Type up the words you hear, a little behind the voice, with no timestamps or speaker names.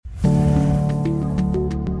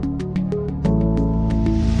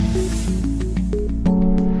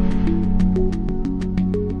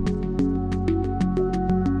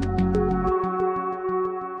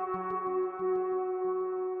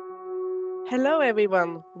Hello,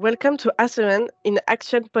 everyone. Welcome to Assuran in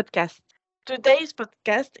Action podcast. Today's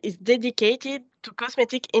podcast is dedicated to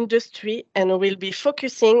cosmetic industry and will be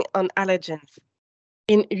focusing on allergens.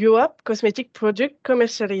 In Europe, cosmetic product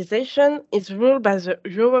commercialization is ruled by the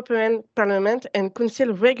European Parliament and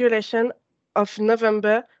Council Regulation of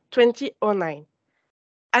November 2009.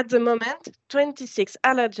 At the moment, 26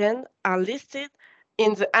 allergens are listed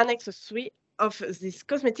in the Annex 3 of this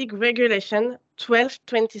cosmetic regulation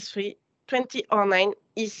 1223/2009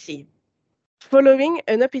 EC. Following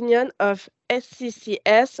an opinion of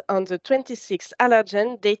SCCS on the 26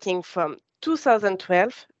 allergen dating from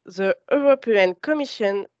 2012, the European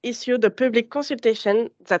Commission issued a public consultation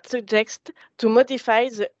that suggests to modify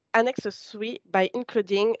the Annex 3 by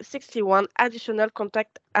including 61 additional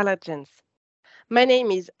contact allergens. My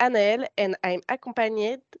name is Anaëlle and I'm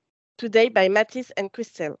accompanied today by Mathis and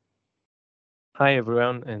Christelle. Hi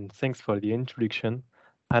everyone, and thanks for the introduction.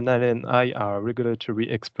 Anaëlle and I are regulatory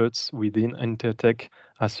experts within Intertek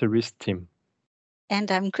Assuris team. And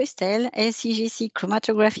I'm Christelle, SCGC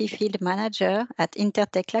Chromatography Field Manager at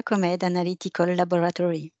Intertek Lacomed Analytical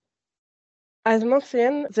Laboratory. As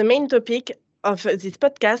mentioned, the main topic of this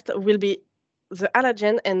podcast will be the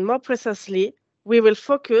allergen, and more precisely, we will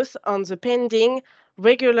focus on the pending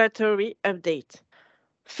regulatory update.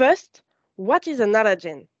 First, what is an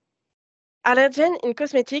allergen? Allergen in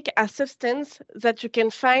cosmetic are substances that you can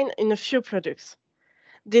find in a few products.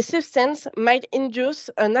 This substance might induce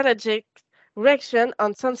an allergic reaction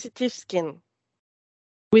on sensitive skin.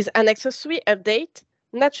 With Annex 3 update,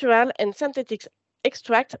 natural and synthetic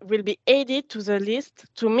extract will be added to the list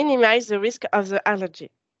to minimize the risk of the allergy.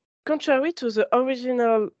 Contrary to the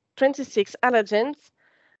original 26 allergens,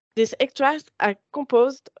 these extracts are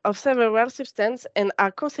composed of several substances and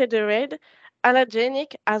are considered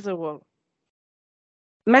allergenic as a whole.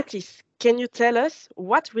 Mathis, can you tell us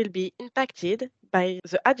what will be impacted by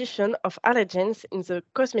the addition of allergens in the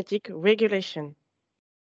cosmetic regulation?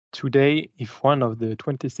 Today, if one of the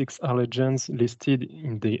 26 allergens listed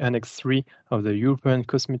in the Annex 3 of the European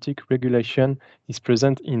Cosmetic Regulation is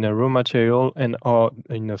present in a raw material and or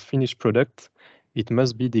in a finished product, it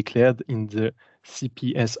must be declared in the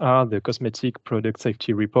CPSR, the Cosmetic Product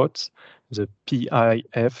Safety Report, the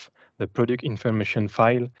PIF, the Product Information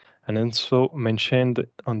File, and also mentioned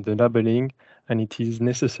on the labeling, and it is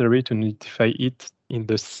necessary to notify it in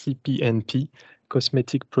the CPNP,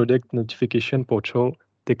 Cosmetic Product Notification Portal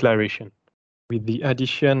declaration. With the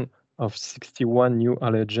addition of 61 new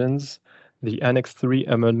allergens, the Annex 3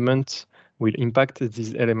 amendment will impact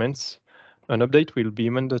these elements. An update will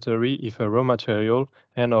be mandatory if a raw material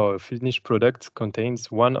and/or a finished product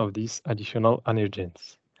contains one of these additional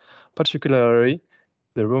allergens. Particularly,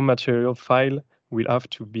 the raw material file will have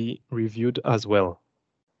to be reviewed as well.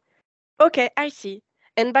 Okay, I see.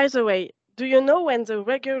 And by the way, do you know when the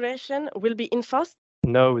regulation will be enforced?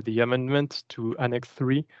 No, the amendment to Annex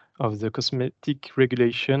 3 of the Cosmetic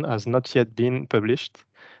Regulation has not yet been published.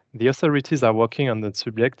 The authorities are working on the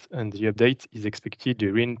subject, and the update is expected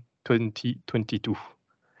during 2022.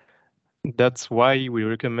 That's why we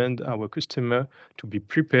recommend our customer to be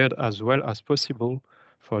prepared as well as possible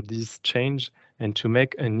for this change and to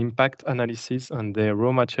make an impact analysis on their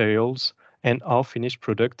raw materials and our finished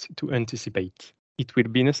product to anticipate. It will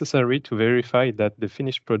be necessary to verify that the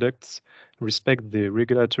finished products respect the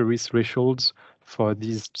regulatory thresholds for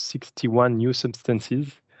these 61 new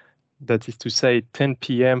substances, that is to say 10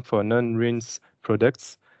 ppm for non-rinse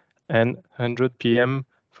products and 100 ppm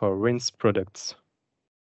for rinse products.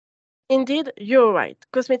 Indeed, you're right.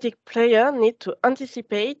 Cosmetic players need to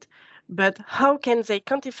anticipate, but how can they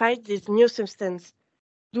quantify this new substance?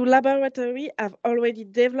 Do laboratories have already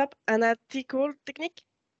developed analytical technique?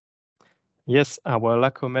 Yes, our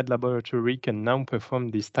Lacomed laboratory can now perform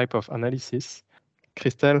this type of analysis.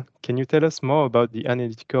 Christelle, can you tell us more about the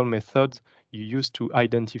analytical methods you use to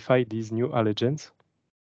identify these new allergens?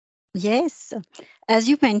 Yes, as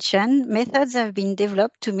you mentioned, methods have been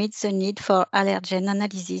developed to meet the need for allergen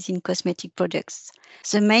analysis in cosmetic products.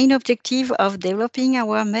 The main objective of developing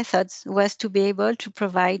our methods was to be able to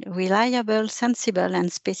provide reliable, sensible,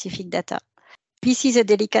 and specific data. This is a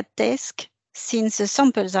delicate task since the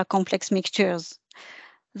samples are complex mixtures.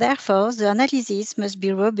 Therefore, the analysis must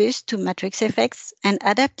be robust to matrix effects and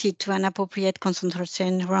adapted to an appropriate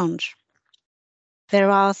concentration range. There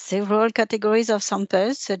are several categories of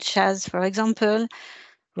samples, such as, for example,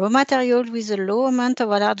 raw material with a low amount of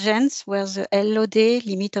allergens, where the LOD,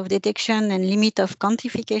 limit of detection, and limit of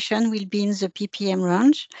quantification will be in the ppm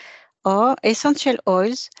range, or essential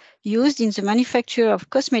oils used in the manufacture of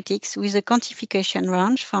cosmetics with a quantification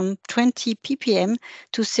range from 20 ppm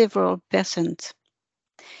to several percent.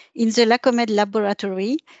 In the LACOMED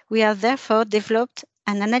laboratory, we have therefore developed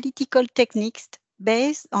an analytical technique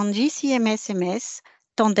based on GC-MS/MS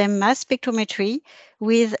tandem mass spectrometry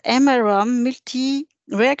with MROM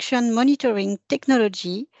multi-reaction monitoring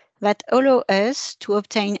technology that allow us to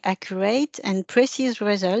obtain accurate and precise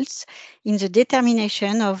results in the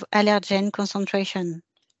determination of allergen concentration.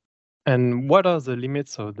 And what are the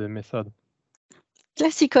limits of the method?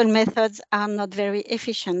 Classical methods are not very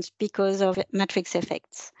efficient because of matrix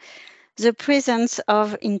effects. The presence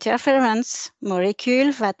of interference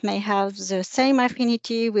molecules that may have the same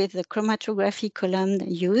affinity with the chromatography column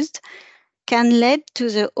used can lead to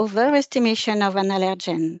the overestimation of an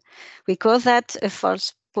allergen. We call that a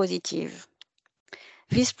false positive.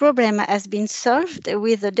 This problem has been solved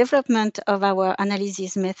with the development of our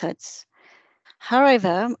analysis methods.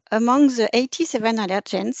 However, among the 87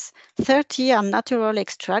 allergens, 30 are natural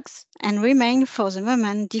extracts and remain for the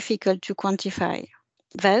moment difficult to quantify.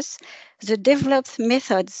 Thus, the developed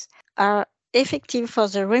methods are effective for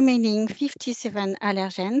the remaining 57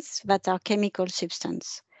 allergens that are chemical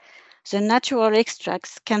substances. The natural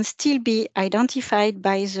extracts can still be identified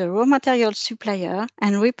by the raw material supplier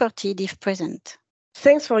and reported if present.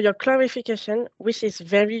 Thanks for your clarification, which is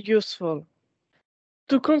very useful.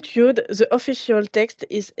 To conclude, the official text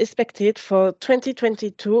is expected for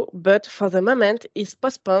 2022, but for the moment is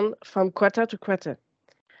postponed from quarter to quarter.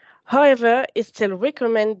 However, it's still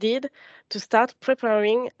recommended to start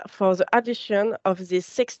preparing for the addition of these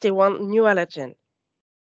 61 new allergens.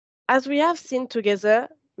 As we have seen together,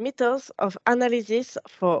 methods of analysis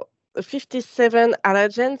for 57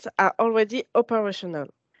 allergens are already operational.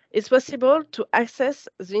 It's possible to assess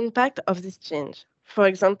the impact of this change. For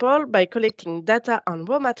example, by collecting data on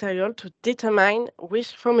raw material to determine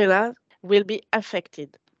which formula will be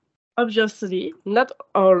affected. Obviously, not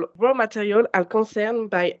all raw material are concerned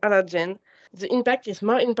by allergen. The impact is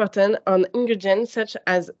more important on ingredients such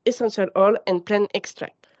as essential oil and plant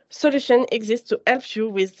extract. Solution exists to help you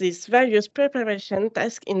with these various preparation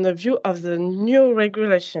tasks in the view of the new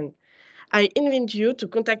regulation. I invite you to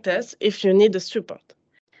contact us if you need the support.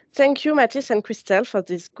 Thank you, Mathis and Christelle, for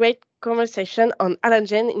this great conversation on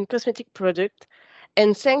allergen in cosmetic products,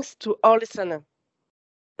 and thanks to all listeners.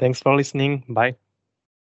 Thanks for listening. Bye.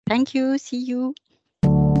 Thank you. See you.